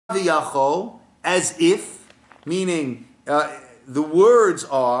as if, meaning the words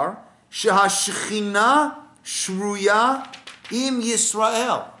are Shehashechinah shruya im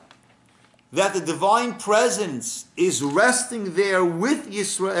Yisroel, that the divine presence is resting there with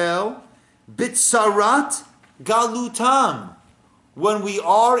Yisroel, bitzarat galutam, when we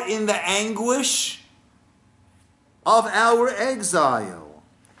are in the anguish of our exile,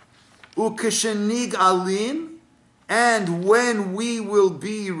 ukeshenig alim, and when we will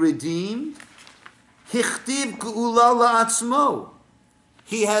be redeemed, hichtiv geula la'atzmo,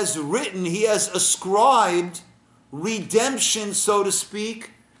 he has written, he has ascribed redemption, so to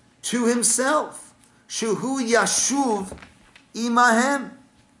speak, to himself. Shuhu yashuv imahem,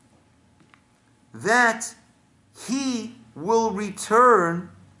 that he will return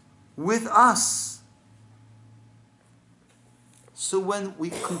with us. So when we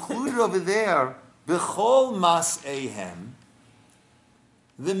concluded over there, b'chol mas'ehem,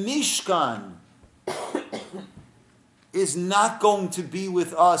 the Mishkan is not going to be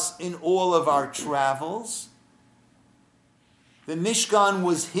with us in all of our travels. The Mishkan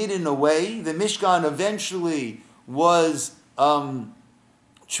was hidden away. The Mishkan eventually was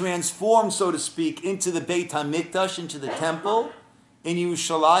transformed, so to speak, into the Beit HaMikdash, into the temple in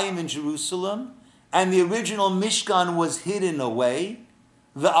Yerushalayim, in Jerusalem. And the original Mishkan was hidden away.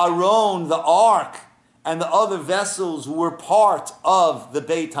 The Aron, the Ark, and the other vessels were part of the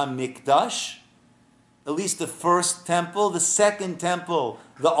Beit HaMikdash. At least the first temple. The second temple,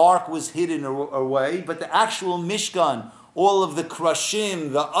 the Ark was hidden away. But the actual Mishkan, all of the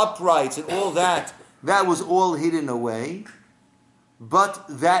krashim, the uprights, and all that, that was all hidden away. But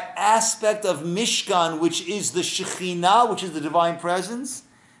that aspect of Mishkan, which is the Shekhinah, which is the divine presence,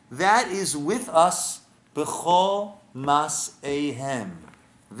 that is with us, b'chol mas'ehem.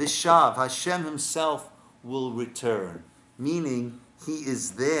 Vishav, Hashem himself will return. Meaning, he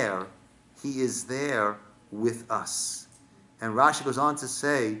is there with us. And Rashi goes on to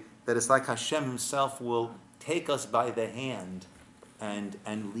say that it's like Hashem himself will take us by the hand and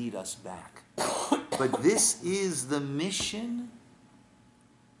lead us back. But this is the mission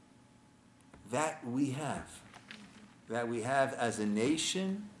that we have as a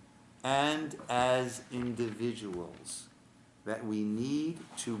nation and as individuals, that we need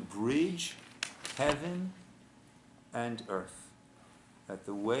to bridge heaven and earth. That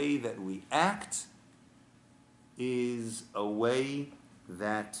the way that we act is a way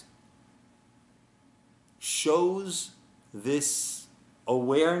that shows this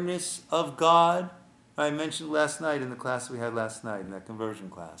awareness of God. I mentioned last night in the class we had last night, in that conversion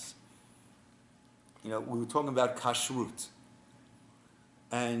class. We were talking about kashrut.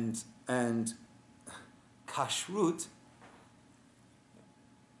 And kashrut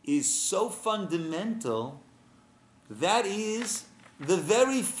is so fundamental. That is, the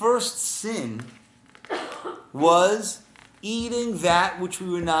very first sin was eating that which we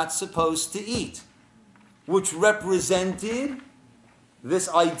were not supposed to eat, which represented this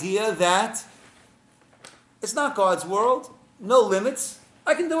idea that it's not God's world, no limits,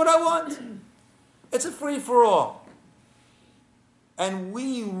 I can do what I want. It's a free-for-all. And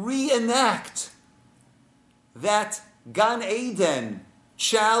we reenact that Gan Eden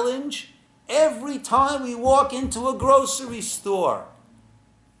challenge every time we walk into a grocery store.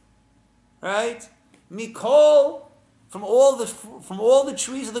 Right? Mikol, from all the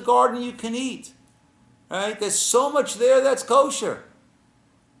trees of the garden you can eat. Right? There's so much there that's kosher.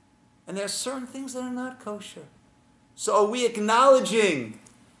 And there are certain things that are not kosher. So are we acknowledging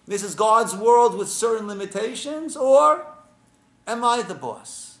this is God's world with certain limitations, or am I the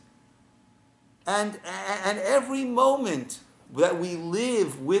boss? And every moment that we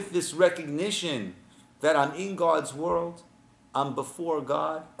live with this recognition that I'm in God's world, I'm before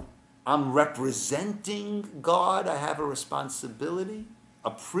God, I'm representing God, I have a responsibility,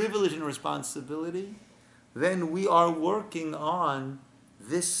 a privilege and a responsibility, then we are working on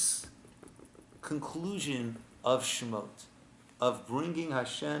this conclusion of Shemot, of bringing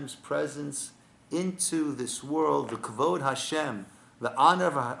Hashem's presence into this world, the Kavod Hashem, the honor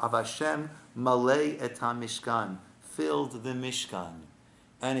of Hashem, Malay et HaMishkan, filled the Mishkan.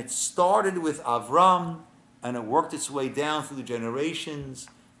 And it started with Avram, and it worked its way down through the generations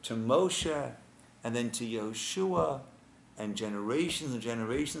to Moshe, and then to Yehoshua, and generations and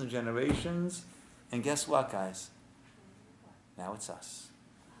generations and generations. And guess what, guys? Now it's us.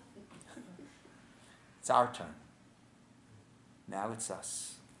 It's our turn. Now it's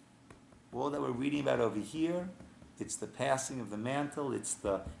us. All that we're reading about over here, it's the passing of the mantle, it's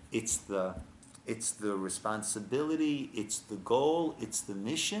the responsibility, it's the goal, it's the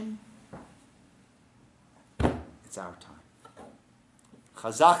mission. It's our time.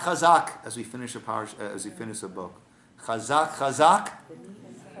 Chazak, chazak, as we finish a parsha, as we finish a book. Chazak, chazak,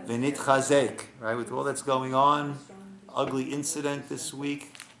 v'nit chazek. Right, with all that's going on, ugly incident this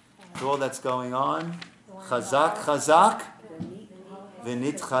week, with all that's going on, chazak, chazak,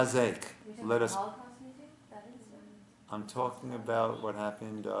 v'nit chazek. Let us. I'm talking about what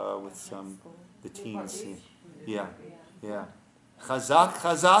happened with the teens. Yeah. Chazak,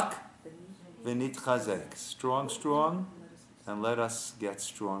 chazak, v'nit chazek. Strong, strong, and let us get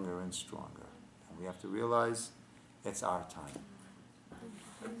stronger and stronger. And we have to realize it's our time.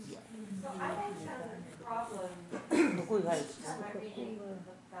 Yeah. So I had some problem when I reading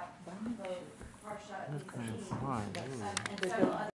the Parsha 18, and several other